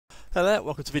Hello there,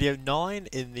 welcome to video 9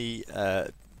 in the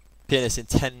Pianist in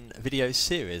 10 video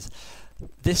series.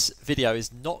 This video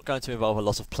is not going to involve a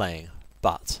lot of playing,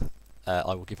 but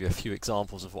I will give you a few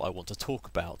examples of what I want to talk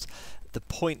about. The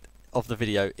point of the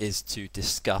video is to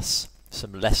discuss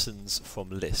some lessons from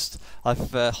Liszt. I've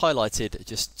highlighted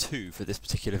just 2 for this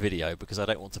particular video because I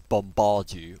don't want to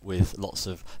bombard you with lots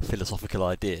of philosophical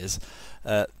ideas.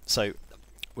 So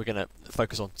we're going to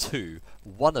focus on 2.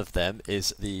 One of them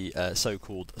is the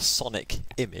so-called sonic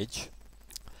image,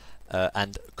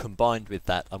 and combined with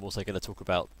that I'm also going to talk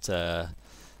about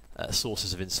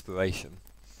sources of inspiration,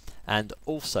 and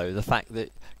also the fact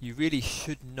that you really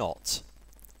should not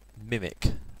mimic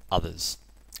others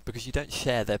because you don't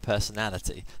share their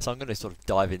personality. So I'm going to sort of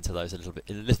dive into those in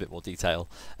a little bit more detail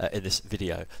in this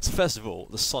video. So first of all,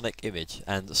 the sonic image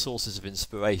and the sources of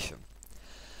inspiration.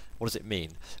 What does it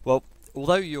mean? Well,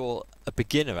 although you're a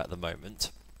beginner at the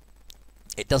moment,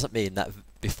 it doesn't mean that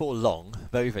before long,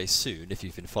 very soon, if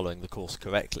you've been following the course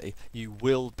correctly, you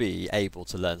will be able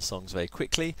to learn songs very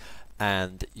quickly,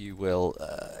 and you will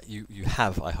you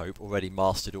have, I hope, already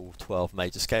mastered all 12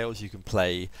 major scales. You can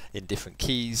play in different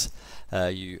keys,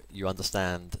 you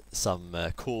understand some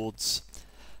chords,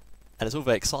 and it's all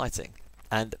very exciting.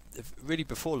 And really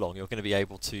before long you're going to be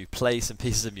able to play some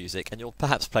pieces of music, and you'll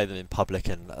perhaps play them in public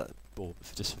and or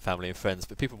just for family and friends,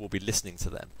 but people will be listening to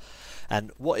them. And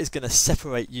what is going to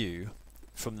separate you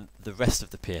from the rest of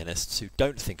the pianists who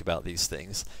don't think about these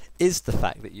things is the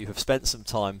fact that you have spent some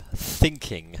time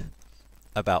thinking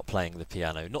about playing the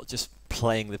piano, not just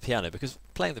playing the piano, because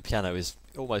playing the piano is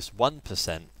almost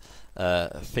 1%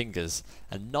 fingers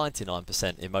and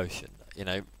 99% emotion. You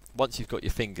know, once you've got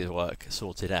your finger work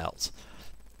sorted out,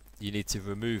 you need to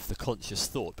remove the conscious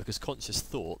thought, because conscious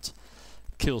thought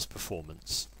kills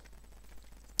performance.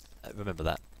 Remember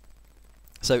that.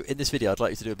 So in this video I'd like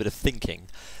you to do a bit of thinking,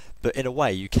 but in a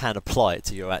way you can apply it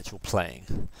to your actual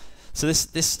playing. So this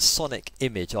sonic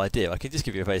image idea, I can just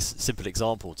give you a very simple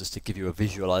example just to give you a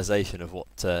visualization of what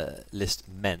Liszt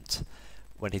meant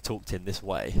when he talked in this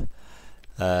way.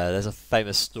 There's a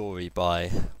famous story by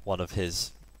one of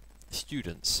his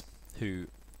students who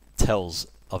tells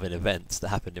of an event that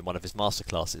happened in one of his master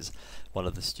classes. One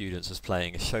of the students was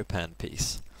playing a Chopin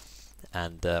piece,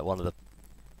 and one of the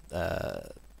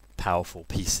powerful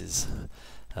pieces,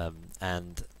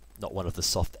 and not one of the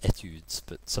soft etudes,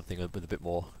 but something with a bit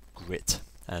more grit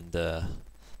and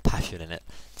passion in it.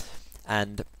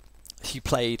 And she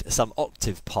played some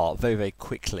octave part very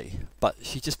quickly, but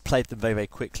she just played them very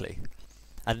quickly.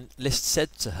 And Liszt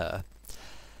said to her,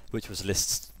 which was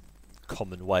Liszt's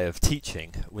common way of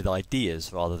teaching, with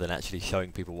ideas rather than actually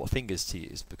showing people what fingers to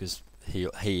use, because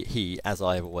he as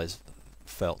I have always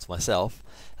felt myself,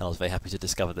 and I was very happy to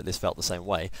discover that Liszt felt the same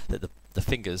way, that the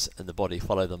fingers and the body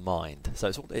follow the mind.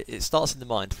 So it starts in the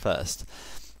mind first.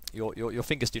 Your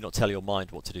fingers do not tell your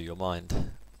mind what to do. Your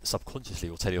mind subconsciously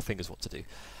will tell your fingers what to do.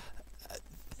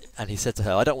 And he said to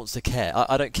her, I don't want to care.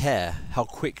 I don't care how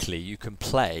quickly you can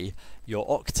play your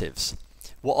octaves.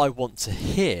 What I want to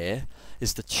hear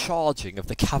is the charging of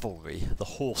the cavalry, the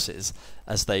horses,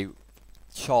 as they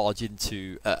charge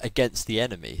into against the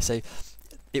enemy. So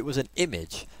it was an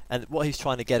image, and what he's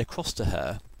trying to get across to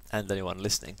her and anyone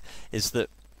listening is that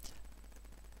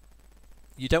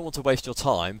you don't want to waste your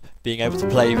time being able to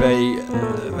play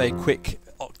very quick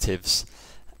octaves,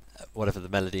 whatever the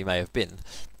melody may have been.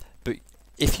 But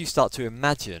if you start to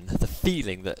imagine the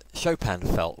feeling that Chopin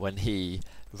felt when he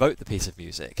wrote the piece of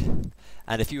music,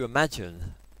 and if you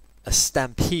imagine a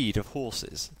stampede of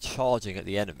horses charging at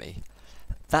the enemy,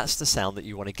 that's the sound that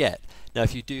you want to get. Now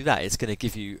if you do that, it's going to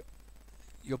give you,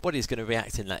 your body is going to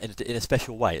react in a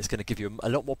special way. It's going to give you a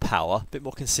lot more power, a bit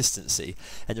more consistency,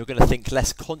 and you're going to think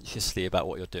less consciously about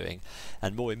what you're doing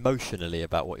and more emotionally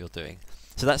about what you're doing.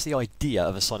 So that's the idea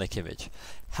of a sonic image.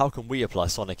 How can we apply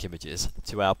sonic images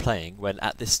to our playing when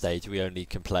at this stage we only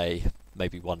can play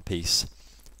maybe one piece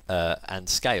and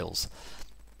scales?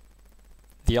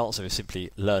 The answer is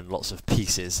simply learn lots of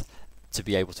pieces to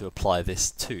be able to apply this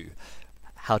to.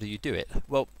 How do you do it?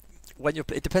 Well, when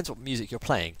it depends what music you're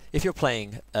playing. If you're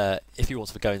playing, if you want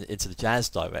to go into the jazz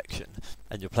direction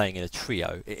and you're playing in a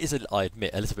trio, it is, I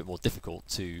admit, a little bit more difficult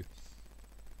to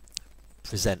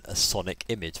present a sonic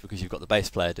image, because you've got the bass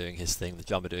player doing his thing, the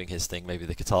drummer doing his thing, maybe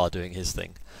the guitar doing his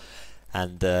thing,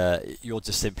 and you're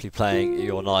just simply playing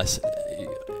your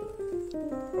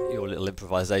your little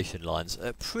improvisation lines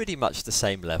at pretty much the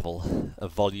same level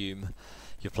of volume.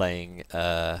 You're playing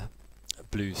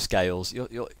blues scales.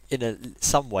 You're in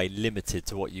some way limited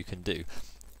to what you can do.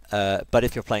 But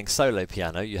if you're playing solo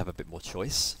piano, you have a bit more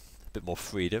choice, a bit more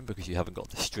freedom, because you haven't got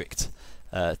the strict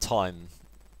time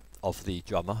of the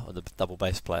drummer or the double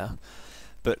bass player.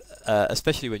 But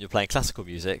especially when you're playing classical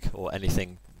music or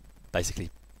anything basically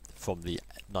from the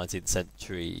 19th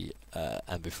century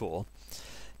and before,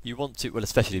 you want to, well,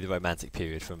 especially the Romantic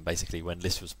period from basically when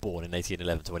Liszt was born in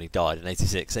 1811 to when he died in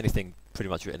 86, anything pretty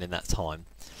much written in that time,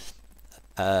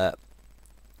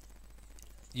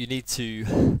 you need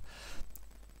to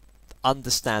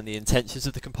understand the intentions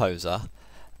of the composer,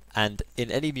 and in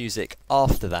any music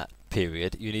after that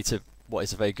period, you need to, what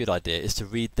is a very good idea, is to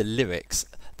read the lyrics.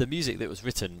 The music that was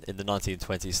written in the 1920s,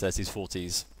 30s,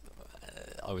 40s,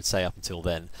 I would say up until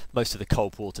then, most of the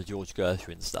Cole Porter, George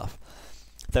Gershwin stuff,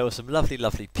 there were some lovely,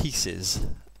 lovely pieces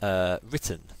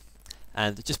written,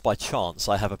 and just by chance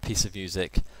I have a piece of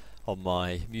music on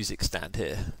my music stand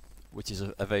here, which is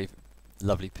a very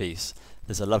lovely piece.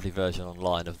 There's a lovely version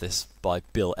online of this by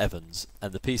Bill Evans,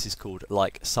 and the piece is called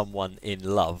Like Someone in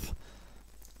Love.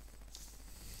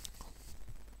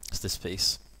 It's this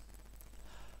piece.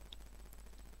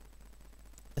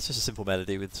 It's just a simple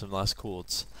melody with some nice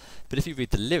chords. But if you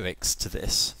read the lyrics to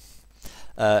this,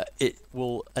 it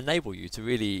will enable you to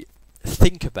really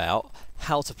think about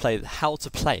how to play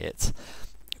it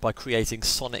by creating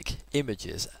sonic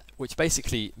images, which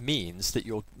basically means that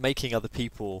you're making other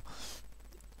people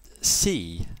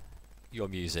see your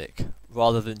music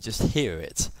rather than just hear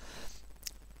it.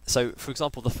 So, for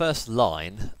example, the first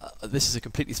line, this is a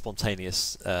completely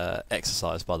spontaneous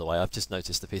exercise, by the way. I've just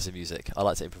noticed the piece of music. I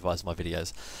like to improvise my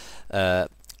videos.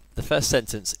 The first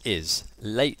sentence is,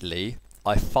 lately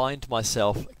I find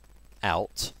myself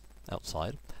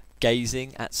outside,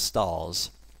 gazing at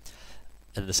stars.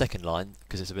 And the second line,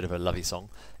 because it's a bit of a lovey song,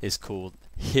 is called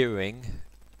Hearing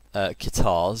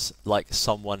Guitars Like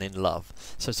Someone in Love.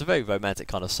 So it's a very romantic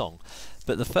kind of song.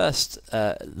 But the first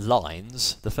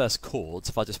lines, the first chords,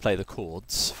 if I just play the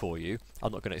chords for you,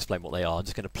 I'm not going to explain what they are, I'm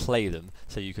just going to play them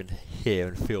so you can hear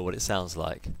and feel what it sounds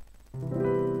like.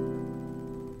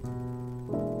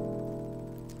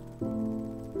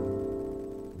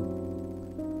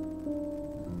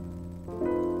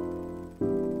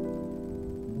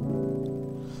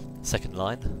 Second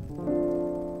line.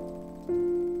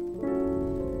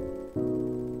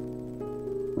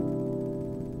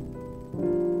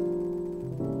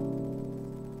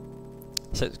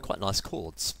 So it's quite nice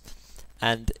chords,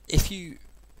 and if you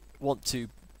want to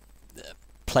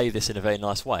play this in a very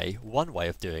nice way, one way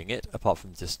of doing it, apart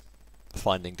from just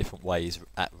finding different ways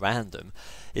at random,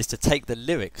 is to take the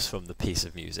lyrics from the piece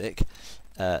of music,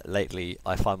 lately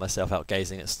I find myself out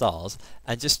gazing at stars,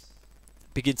 and just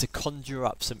begin to conjure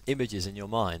up some images in your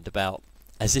mind about,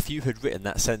 as if you had written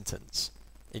that sentence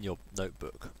in your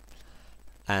notebook,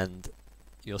 and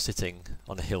you're sitting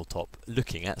on a hilltop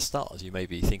looking at stars. You may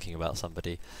be thinking about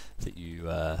somebody that you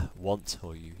want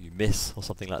or you miss or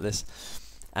something like this,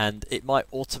 and it might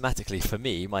automatically, for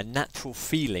me, my natural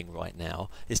feeling right now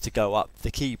is to go up the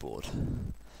keyboard,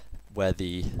 where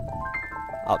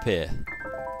up here.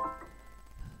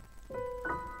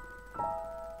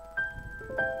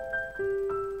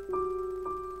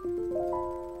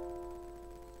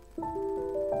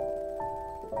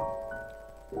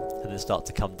 And then start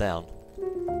to come down.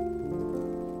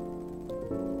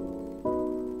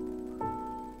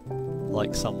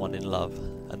 Like Someone in Love,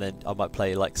 and then I might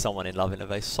play Like Someone in Love in a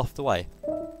very soft way,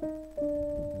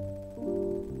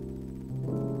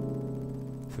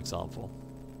 for example.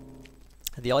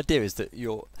 And the idea is that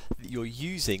you're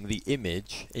using the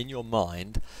image in your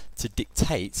mind to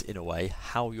dictate, in a way,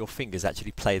 how your fingers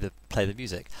actually play the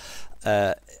music.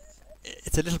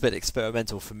 It's a little bit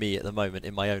experimental for me at the moment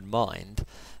in my own mind,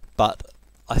 but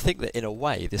I think that in a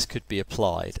way this could be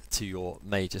applied to your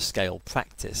major scale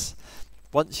practice.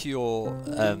 Once your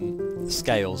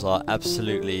scales are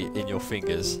absolutely in your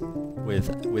fingers with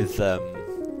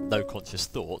no conscious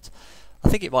thought, I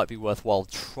think it might be worthwhile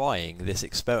trying this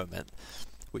experiment,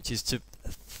 which is to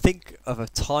think of a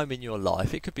time in your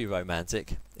life. It could be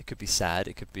romantic, it could be sad,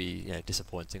 it could be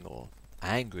disappointing or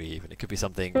angry even. It could be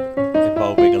something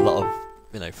involving a lot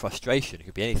of frustration. It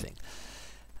could be anything,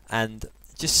 and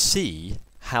just see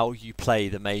how you play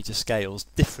the major scales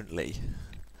differently.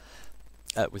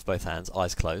 With both hands,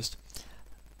 eyes closed,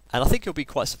 and I think you'll be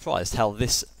quite surprised how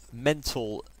this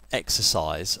mental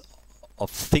exercise of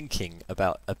thinking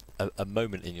about a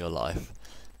moment in your life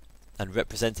and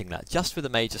representing that just with a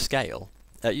major scale.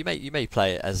 You may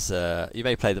play it as you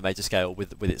may play the major scale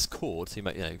with its chords. You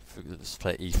may let's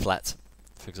play E flat,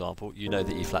 for example. You know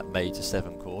the E flat major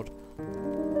 7 chord.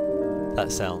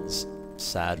 That sounds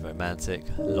sad, romantic,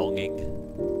 longing.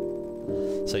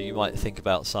 So you might think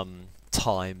about some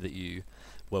time that you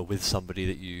were with somebody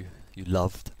that you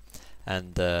loved,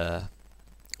 and or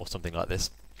something like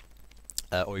this,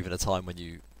 or even a time when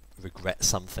you regret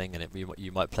something, and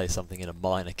you might play something in a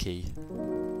minor key,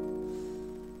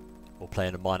 or play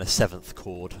in a minor 7th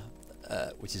chord,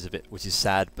 which is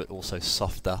sad but also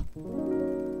softer.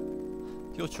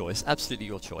 Your choice, absolutely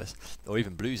your choice. Or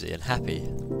even bluesy and happy,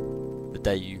 the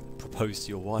day you propose to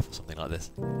your wife or something like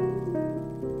this.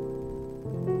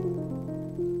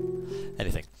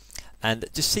 Anything. And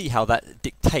just see how that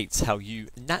dictates how you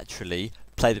naturally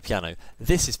play the piano.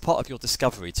 This is part of your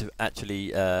discovery to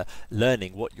actually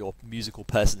learning what your musical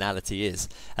personality is.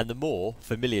 And the more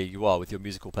familiar you are with your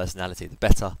musical personality, the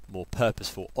better, more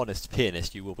purposeful, honest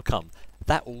pianist you will become.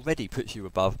 That already puts you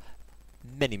above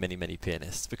many, many, many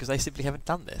pianists, because they simply haven't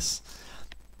done this.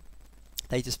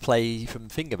 They just play from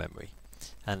finger memory,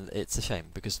 and it's a shame,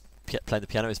 because playing the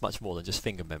piano is much more than just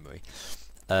finger memory.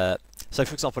 So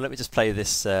for example, let me just play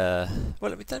this, let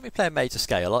me play a major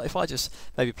scale. If I just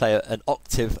maybe play an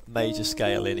octave major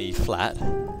scale in E flat,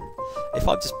 if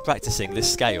I'm just practicing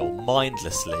this scale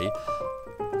mindlessly,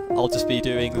 I'll just be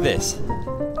doing this,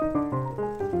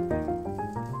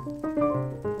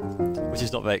 which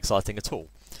is not very exciting at all.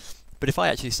 But if I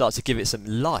actually start to give it some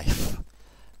life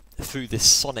through this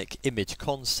sonic image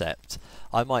concept,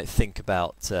 I might think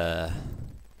about, well,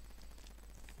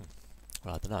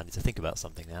 I don't know, I need to think about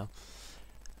something now.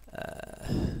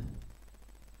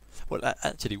 Well,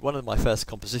 actually, one of my first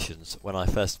compositions when I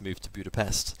first moved to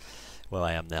Budapest, where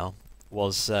I am now,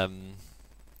 was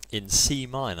in C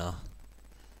minor,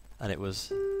 and it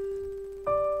was...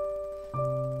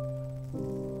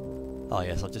 Oh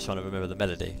yes, I'm just trying to remember the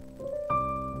melody.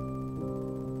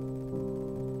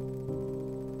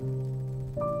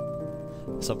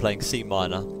 So I'm playing C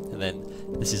minor, and then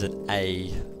this is an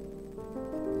A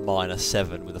minor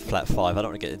 7 with a flat 5. I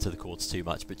don't want to get into the chords too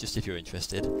much, but just if you're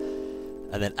interested.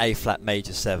 And then A flat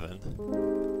major 7.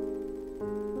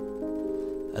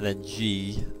 And then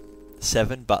G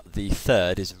 7, but the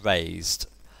third is raised.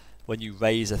 When you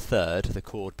raise a third, the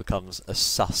chord becomes a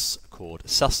sus chord.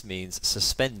 Sus means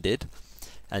suspended,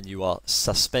 and you are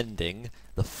suspending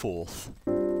the fourth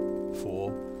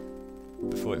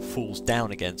before it falls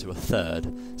down again to a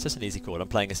third. It's just an easy chord. I'm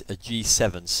playing a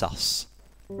G7 sus.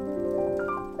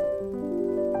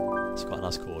 It's quite a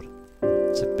nice chord.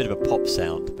 It's a bit of a pop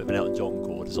sound, a bit of an Elton John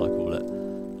chord, as I call it.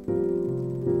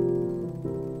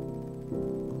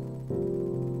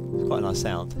 It's quite a nice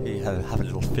sound. You have a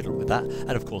little fiddle with that,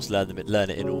 and of course learn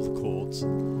it in all the chords,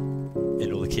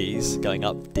 in all the keys, going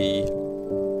up D,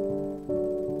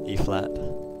 E flat,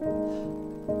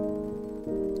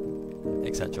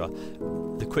 etc.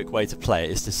 The quick way to play it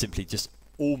is to simply just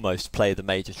almost play the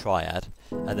major triad,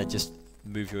 and then just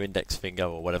move your index finger,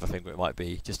 or whatever finger it might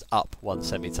be, just up one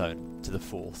semitone to the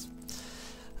fourth.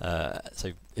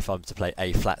 So if I'm to play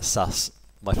A flat sus,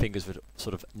 my fingers would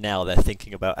sort of, now they're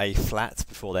thinking about A flat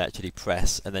before they actually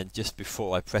press, and then just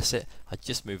before I press it, I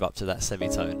just move up to that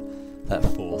semitone, that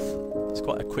fourth. It's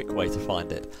quite a quick way to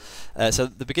find it. So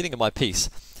the beginning of my piece,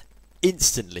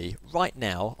 instantly, right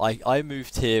now, I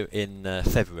moved here in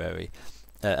February,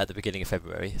 at the beginning of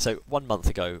February, so 1 month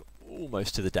ago,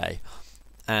 almost to the day.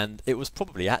 And it was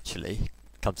probably actually,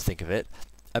 come to think of it,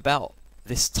 about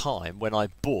this time when I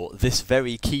bought this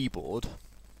very keyboard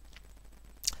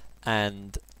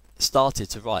and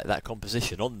started to write that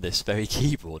composition on this very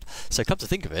keyboard. So come to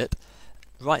think of it,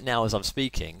 right now as I'm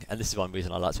speaking, and this is one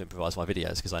reason I like to improvise my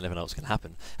videos, because I never know what's going to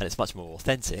happen, and it's much more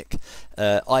authentic,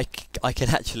 I can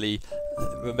actually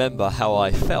remember how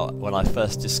I felt when I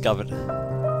first discovered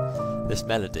this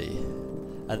melody,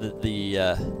 and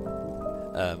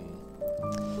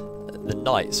the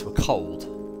nights were cold.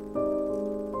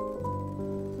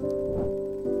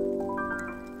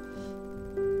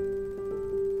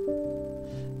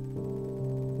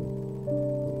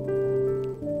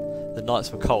 The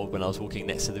nights were cold when I was walking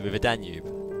next to the River Danube.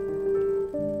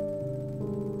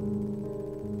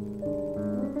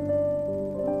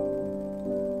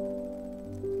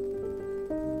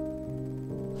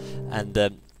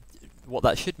 And what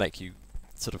that should make you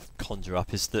sort of conjure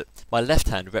up is that my left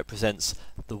hand represents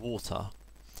the water,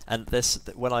 and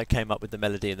when I came up with the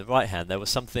melody in the right hand, there was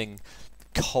something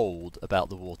cold about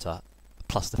the water,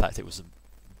 plus the fact it was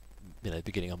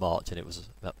beginning of March and it was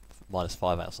about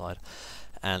 -5 outside,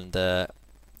 and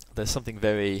there's something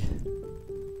very,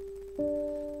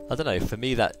 I don't know, for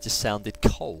me that just sounded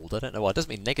cold. I don't know why. It doesn't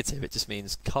mean negative, it just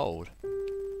means cold.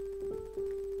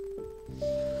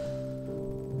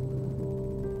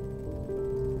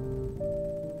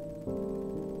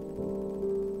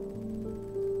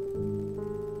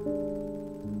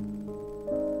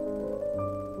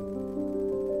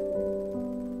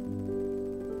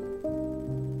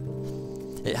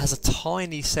 It has a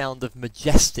tiny sound of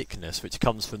majesticness which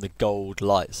comes from the gold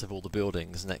lights of all the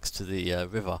buildings next to the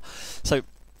river. So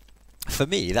for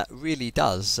me that really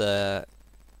does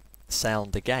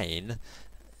sound again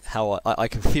how I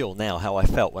can feel now how I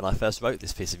felt when I first wrote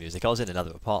this piece of music. I was in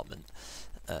another apartment,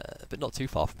 but not too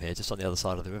far from here, just on the other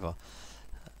side of the river.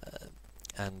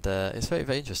 And it's very,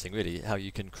 very interesting, really, how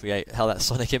you can create, how that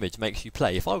sonic image makes you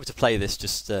play. If I were to play this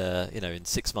just, you know, in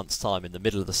 6 months' time in the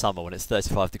middle of the summer when it's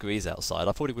 35 degrees outside,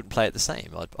 I probably wouldn't play it the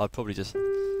same. I'd probably just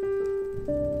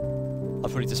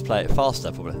play it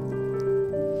faster, probably,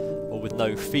 or with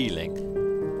no feeling.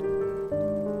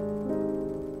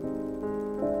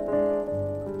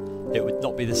 It would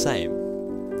not be the same.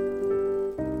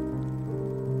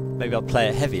 Maybe I'd play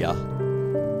it heavier.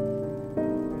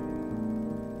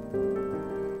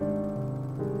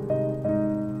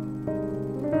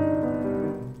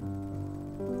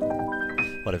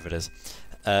 Whatever it is.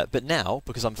 But now,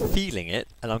 because I'm feeling it,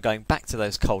 and I'm going back to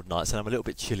those cold nights, and I'm a little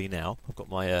bit chilly now, I've got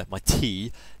my my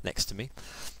tea next to me,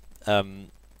 I'm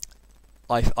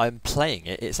playing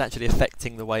it, it's actually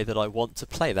affecting the way that I want to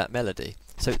play that melody.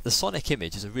 So the sonic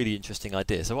image is a really interesting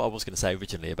idea. So what I was going to say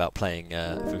originally about playing,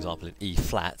 for example, in E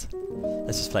flat,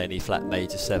 let's just play an E flat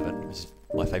major 7, which is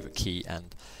my favourite key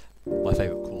and my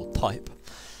favourite chord type,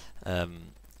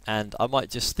 and I might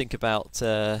just think about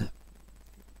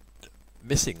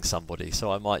missing somebody,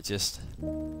 so I might just, I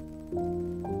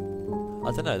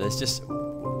don't know, there's just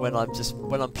when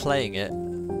I'm playing it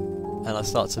and I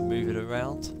start to move it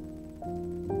around,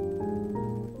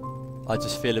 I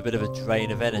just feel a bit of a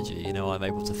drain of energy, you know. I'm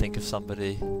able to think of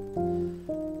somebody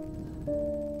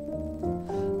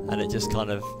and it just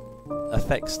kind of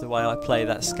affects the way I play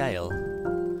that scale.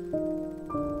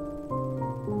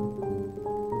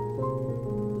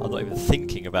 I'm not even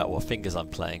thinking about what fingers I'm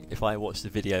playing. If I watch the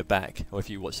video back, or if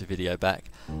you watch the video back,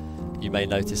 you may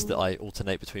notice that I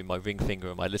alternate between my ring finger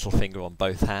and my little finger on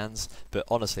both hands, but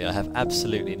honestly I have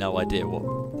absolutely no idea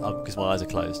what, because my eyes are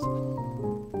closed.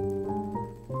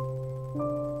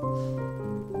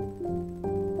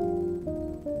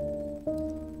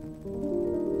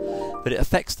 But it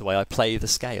affects the way I play the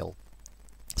scale.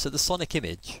 So the sonic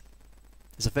image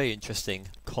is a very interesting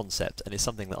concept, and it's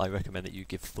something that I recommend that you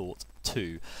give thought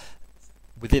to.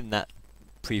 Within that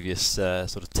previous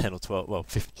sort of 10 or 12, well,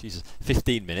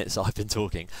 15 minutes I've been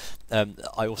talking,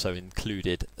 I also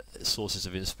included sources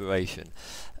of inspiration.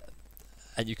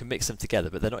 And you can mix them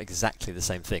together, but they're not exactly the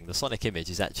same thing. The sonic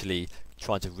image is actually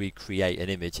trying to recreate an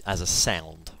image as a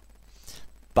sound.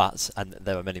 But, and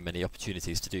there are many, many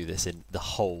opportunities to do this in the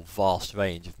whole vast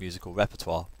range of musical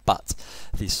repertoire, but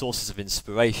the sources of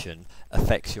inspiration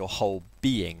affects your whole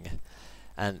being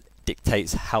and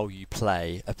dictates how you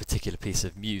play a particular piece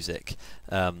of music.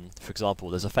 For example,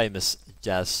 there's a famous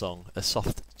jazz song, a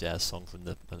soft jazz song from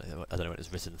the, I don't know when it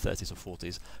was written, 30s or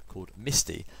 40s, called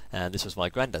Misty, and this was my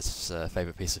granddad's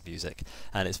favourite piece of music,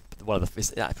 and it's one of the,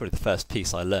 it's probably the first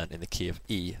piece I learnt in the key of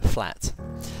E flat.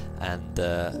 And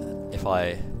if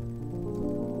I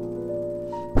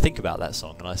think about that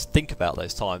song, and I think about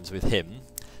those times with him,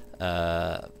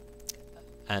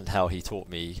 and how he taught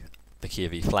me the key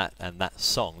of E flat and that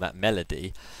song, that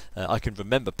melody, I can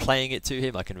remember playing it to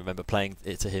him. I can remember playing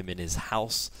it to him in his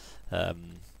house,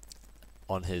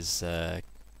 on his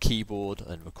keyboard,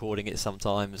 and recording it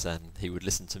sometimes, and he would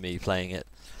listen to me playing it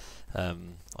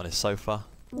on his sofa.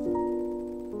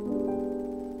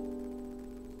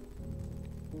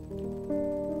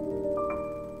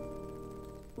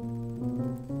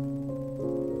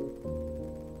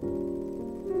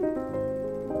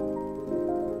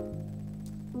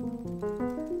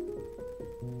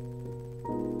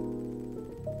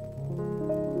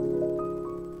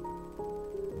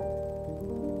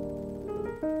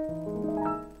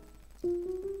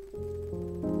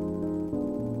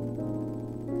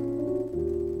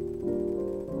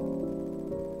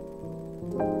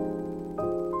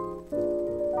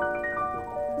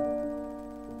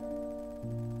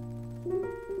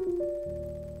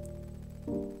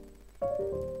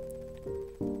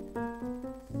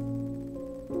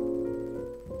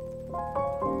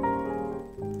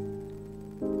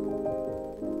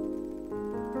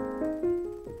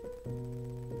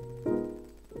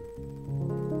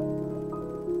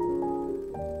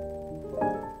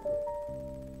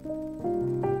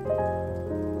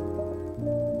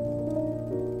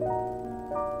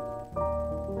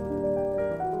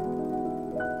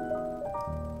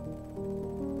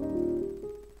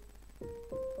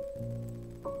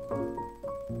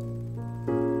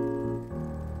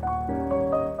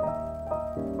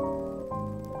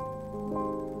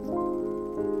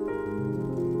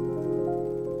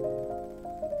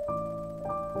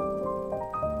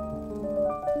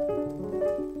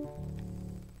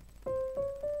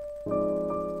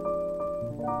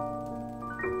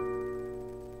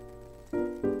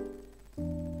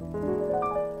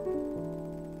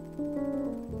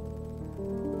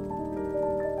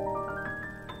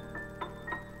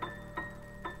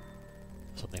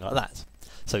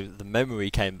 So the memory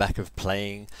came back of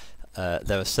playing.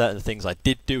 There are certain things I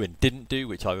did do and didn't do,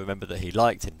 which I remember that he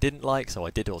liked and didn't like, so I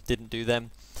did or didn't do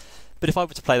them. But if I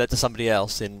were to play that to somebody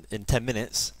else in 10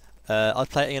 minutes, I'd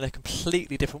play it in a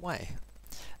completely different way.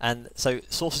 And so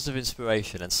sources of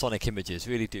inspiration and sonic images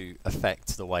really do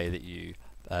affect the way that you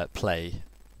play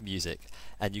music.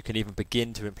 And you can even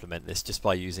begin to implement this just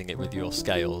by using it with your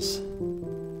scales.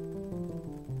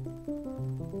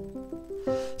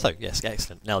 So yes,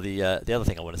 excellent. Now the other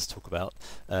thing I wanted to talk about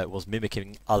was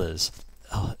mimicking others.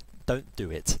 Oh, don't do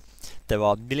it. There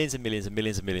are millions and millions and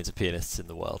millions and millions of pianists in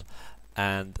the world,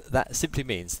 and that simply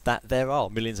means that there are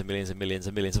millions and millions and millions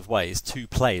and millions of ways to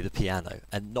play the piano,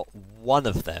 and not one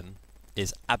of them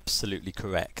is absolutely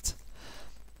correct.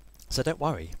 So don't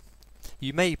worry.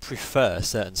 You may prefer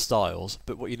certain styles,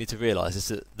 but what you need to realise is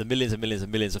that the millions and millions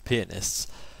and millions of pianists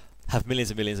have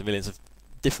millions and millions and millions of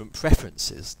different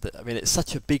preferences. I mean, it's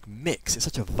such a big mix. It's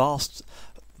such a vast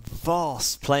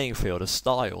playing field of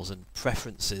styles and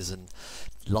preferences and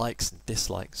likes and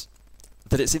dislikes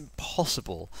that it's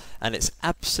impossible, and it's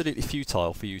absolutely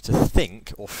futile for you to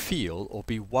think or feel or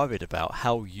be worried about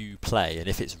how you play and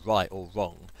if it's right or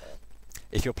wrong.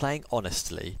 If you're playing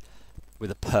honestly with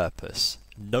a purpose,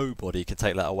 nobody can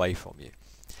take that away from you.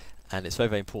 And it's very,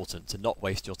 very important to not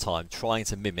waste your time trying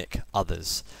to mimic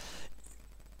others.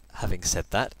 Having said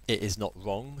that, it is not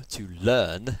wrong to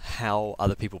learn how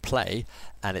other people play,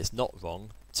 and it's not wrong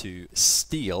to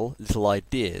steal little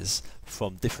ideas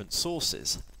from different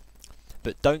sources.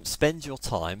 But don't spend your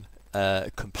time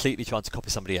completely trying to copy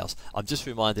somebody else. I'm just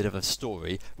reminded of a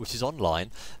story which is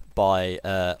online by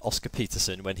Oscar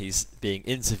Peterson when he's being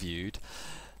interviewed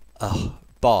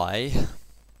by...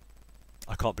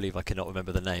 I can't believe I cannot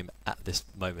remember the name at this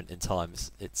moment in time.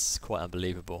 It's quite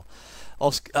unbelievable.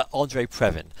 Andre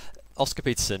Previn. Oscar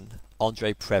Peterson,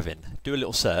 Andre Previn. Do a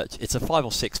little search. It's a 5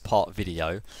 or 6 part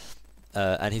video,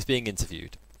 and he's being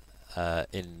interviewed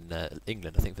in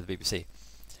England, I think, for the BBC.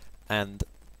 And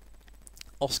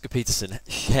Oscar Peterson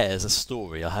shares a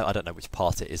story. I don't know which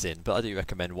part it is in, but I do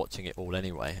recommend watching it all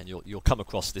anyway, and you'll come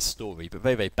across this story. But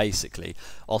very, very basically,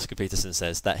 Oscar Peterson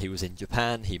says that he was in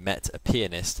Japan. He met a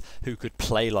pianist who could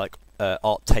play like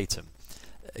Art Tatum.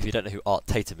 If you don't know who Art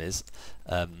Tatum is,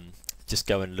 just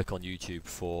go and look on YouTube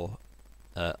for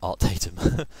Art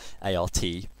Tatum,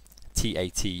 A-R-T-T-A-T-U-M,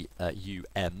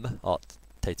 Art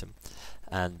Tatum,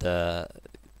 and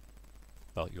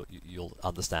well, you'll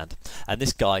understand. And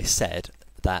this guy said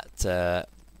that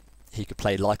he could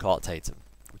play like Art Tatum,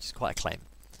 which is quite a claim.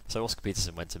 So Oscar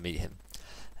Peterson went to meet him,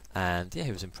 and yeah,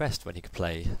 he was impressed when he could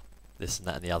play this and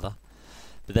that and the other.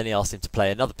 But then he asked him to play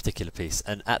another particular piece,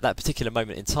 and at that particular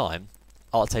moment in time,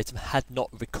 Art Tatum had not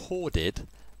recorded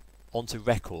onto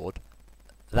record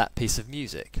that piece of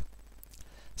music,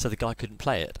 so the guy couldn't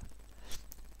play it.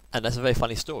 And that's a very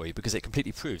funny story, because it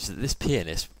completely proves that this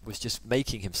pianist was just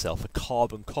making himself a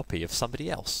carbon copy of somebody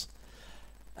else.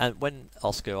 And when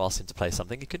Oscar asked him to play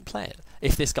something, he couldn't play it.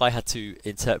 If this guy had to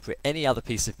interpret any other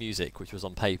piece of music which was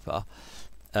on paper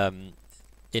in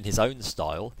his own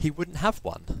style, he wouldn't have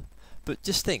one. But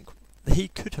just think, he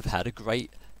could have had a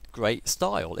great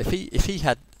style. If he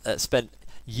had spent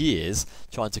years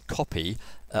trying to copy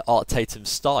Art Tatum's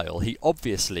style, he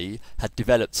obviously had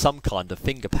developed some kind of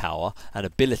finger power and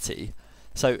ability.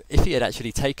 So if he had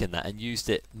actually taken that and used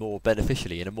it more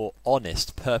beneficially in a more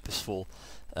honest, purposeful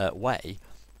way,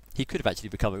 he could have actually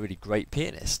become a really great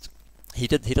pianist. He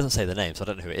doesn't say the name, so I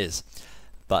don't know who it is,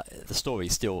 but the story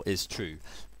still is true,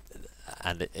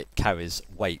 and it carries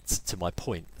weight to my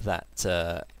point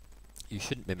that you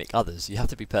shouldn't mimic others. You have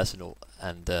to be personal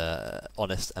and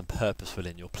honest and purposeful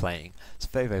in your playing. It's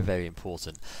very, very, very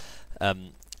important.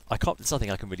 There's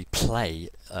nothing I can really play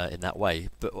in that way,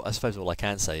 but I suppose all I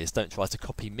can say is don't try to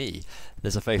copy me.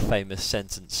 There's a very famous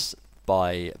sentence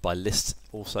by Liszt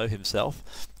also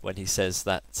himself, when he says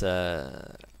that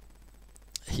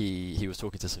he was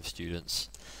talking to some students,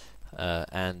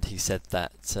 and he said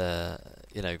that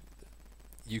you know,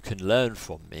 you can learn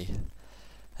from me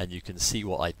and you can see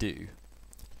what I do,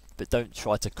 but don't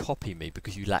try to copy me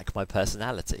because you lack my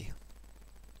personality.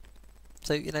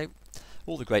 So, you know,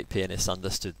 all the great pianists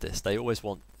understood this. They always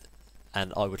want,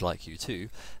 and I would like you too,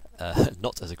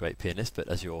 not as a great pianist, but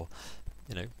as your,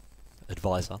 you know,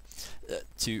 advisor,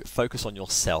 to focus on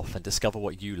yourself and discover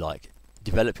what you like,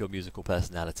 develop your musical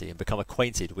personality, and become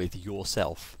acquainted with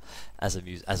yourself as a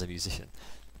musician,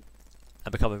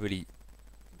 and become a really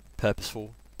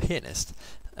purposeful pianist.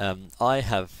 I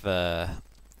have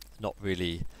not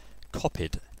really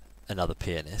copied another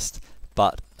pianist,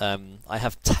 but I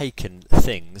have taken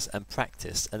things and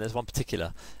practiced, and there's one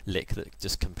particular lick that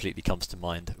just completely comes to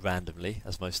mind randomly,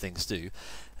 as most things do.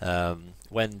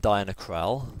 When Diana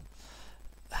Krall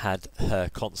had her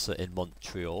concert in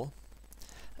Montreal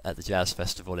at the Jazz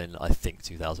Festival in, I think,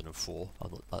 2004. I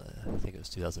think it was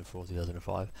 2004,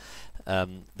 2005.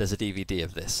 There's a DVD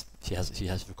of this. She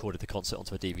has recorded the concert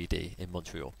onto a DVD in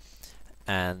Montreal,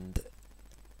 and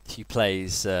she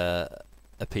plays a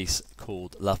piece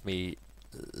called "Love Me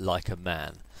Like a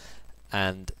Man,"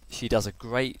 and she does a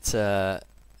great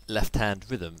left-hand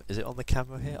rhythm. Is it on the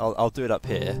camera here? I'll do it up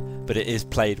here, but it is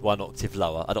played one octave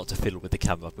lower. I don't have to fiddle with the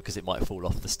camera because it might fall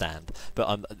off the stand.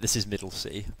 But this is middle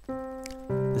C.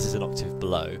 This is an octave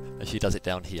below, and she does it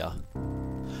down here.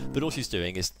 But all she's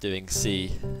doing is doing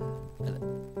C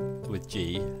with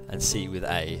G and C with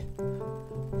A.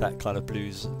 That kind of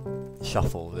blues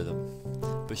shuffle rhythm.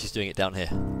 But she's doing it down here.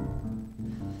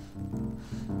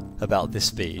 About this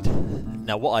speed.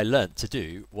 Now what I learnt to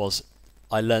do was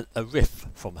I learnt a riff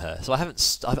from her. So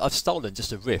I've stolen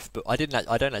just a riff, but I don't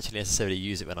actually necessarily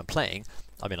use it when I'm playing.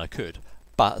 I mean, I could,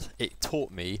 but it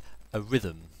taught me a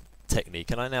rhythm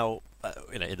technique, and I now,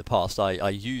 in the past, I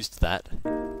used that.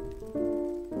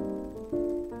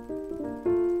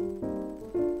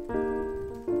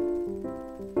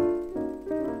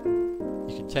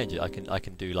 You can change it. I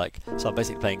can do like, so I'm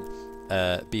basically playing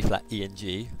B flat, E and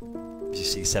G, which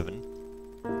is C7.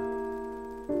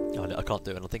 Oh, I can't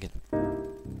do it when I'm thinking.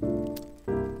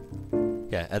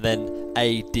 Yeah, and then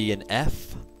A, D, and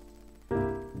F.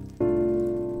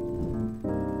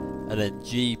 And then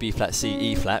G, B flat, C,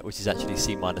 E flat, which is actually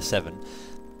C minor 7,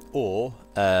 or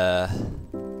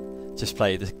just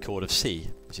play the chord of C,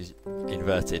 which is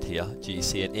inverted here, G,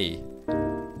 C, and E.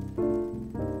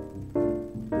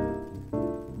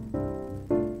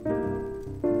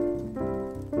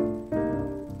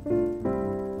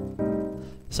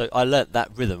 So I learnt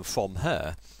that rhythm from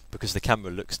her, because the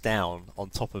camera looks down on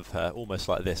top of her, almost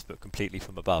like this, but completely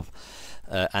from above.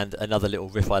 And another little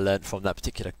riff I learnt from that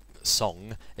particular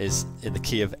song is in the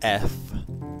key of F,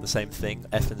 the same thing,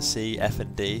 F and C, F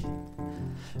and D,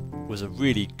 was a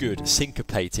really good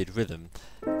syncopated rhythm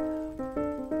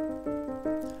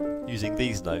using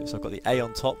these notes. I've got the A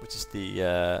on top, which is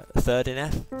the third in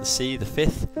F, the C, the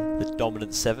fifth, the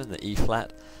dominant 7, the E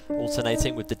flat,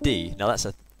 alternating with the D. Now that's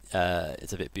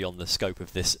it's a bit beyond the scope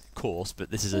of this course, but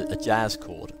this is a jazz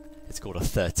chord. It's called a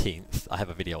 13th. I have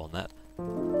a video on that.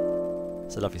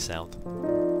 It's a lovely sound.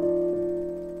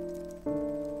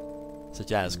 It's a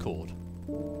jazz chord,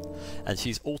 and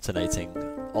she's alternating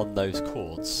on those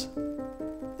chords,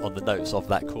 on the notes of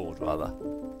that chord rather,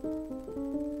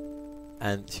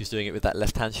 and she's doing it with that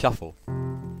left hand shuffle,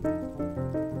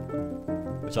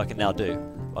 which I can now do.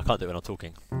 I can't do it when I'm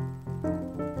talking.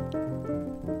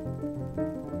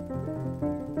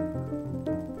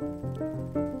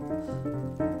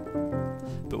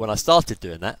 But when I started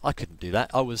doing that, I couldn't do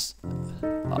that. I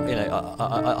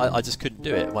just couldn't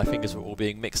do it. My fingers were all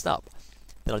being mixed up.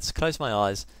 Then I just close my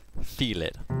eyes, feel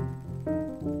it.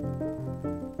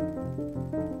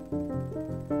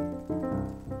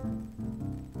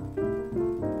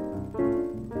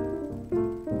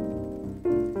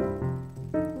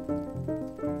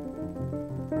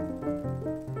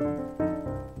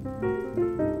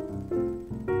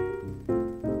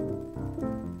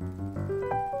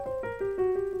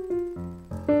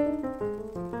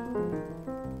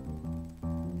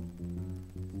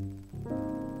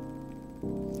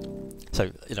 So,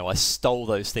 I stole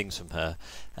those things from her,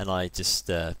 and I just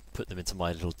put them into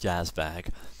my little jazz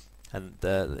bag, and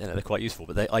they're quite useful.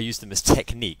 But I use them as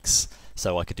techniques,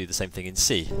 so I could do the same thing in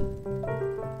C.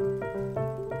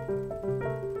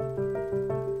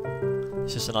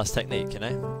 It's just a nice technique,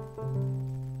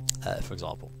 for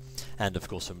example. And of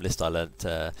course, from Liszt, I learnt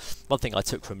one thing I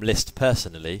took from Liszt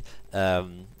personally.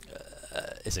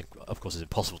 Of course, it's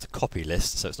impossible to copy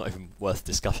Liszt, so it's not even worth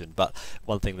discussion. But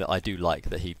one thing that I do like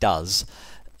that he does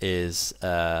is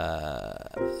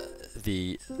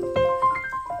this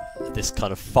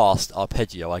kind of fast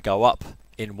arpeggio. I go up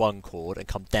in one chord and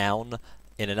come down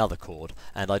in another chord,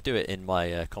 and I do it in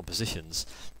my compositions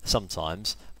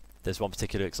sometimes. There's one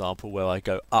particular example where I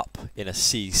go up in a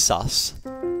C sus,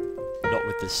 not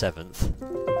with the 7th.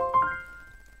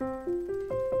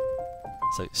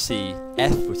 So C,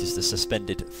 F, which is the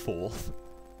suspended 4th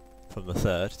from the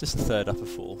 3rd, just the 3rd up a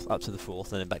 4th, up to the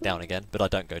 4th, and then back down again. But I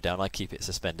don't go down; I keep it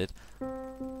suspended.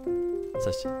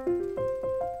 So,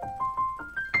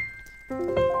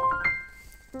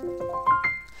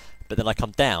 but then I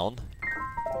come down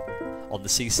on the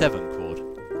C7 chord.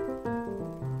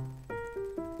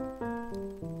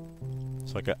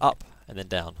 So I go up and then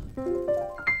down.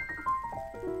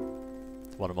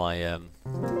 one of my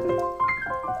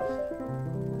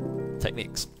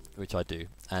techniques, which I do,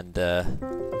 and I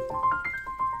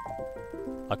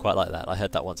quite like that. I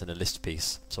heard that once in a Liszt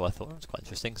piece, so I thought it was quite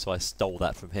interesting, so I stole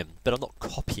that from him. But I'm not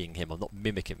copying him, I'm not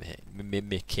mimicking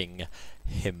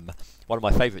him. One of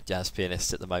my favourite jazz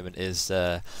pianists at the moment is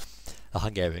a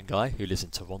Hungarian guy who lives in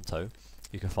Toronto.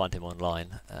 You can find him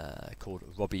online, called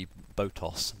Robbie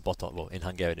Botos. Well, in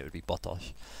Hungarian it would be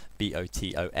Botos.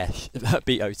 B-O-T-O-S.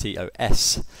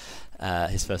 B-O-T-O-S.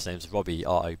 His first name's Robbie,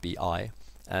 R-O-B-I.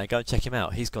 Go and check him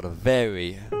out. He's got a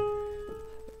very,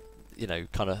 you know,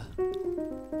 kind of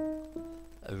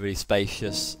a really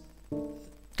spacious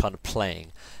kind of playing,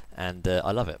 and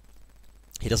I love it.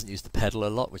 He doesn't use the pedal a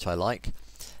lot, which I like,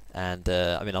 and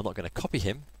I mean, I'm not going to copy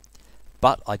him,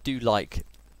 but I do like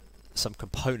some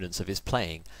components of his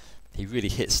playing. He really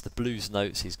hits the blues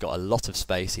notes. He's got a lot of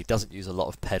space. He doesn't use a lot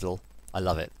of pedal. I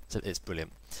love it. It's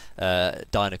brilliant.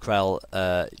 Diana Krall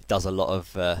does a lot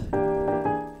of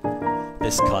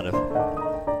this kind of.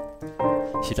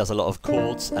 She does a lot of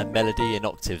chords and melody in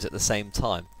octaves at the same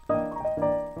time.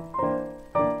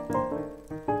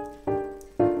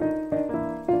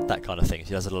 That kind of thing.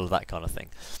 She does a lot of that kind of thing.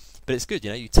 But it's good,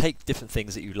 you know, you take different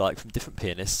things that you like from different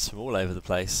pianists from all over the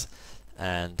place,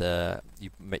 and you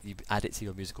add it to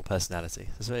your musical personality.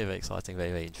 It's very, very exciting,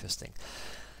 very, very interesting.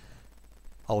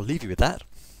 I'll leave you with that,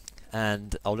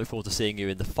 and I'll look forward to seeing you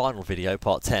in the final video,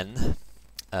 part 10,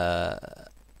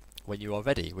 when you are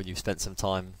ready, when you've spent some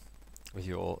time with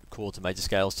your chords and major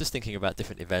scales, just thinking about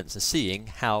different events and seeing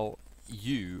how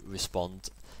you respond.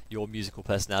 Your musical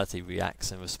personality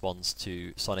reacts and responds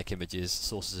to sonic images,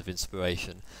 sources of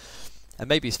inspiration, and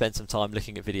maybe spend some time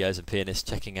looking at videos and pianists,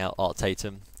 checking out Art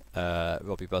Tatum,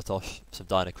 Robbie Botos, some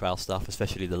Diana Krall stuff,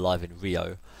 especially the Live in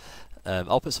Rio.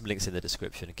 I'll put some links in the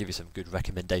description and give you some good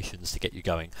recommendations to get you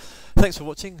going. Thanks for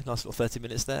watching, nice little 30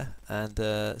 minutes there, and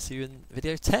see you in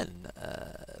video 10.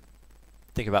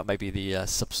 Think about maybe the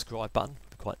subscribe button,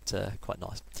 quite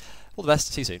nice. All the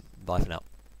best, see you soon, bye for now.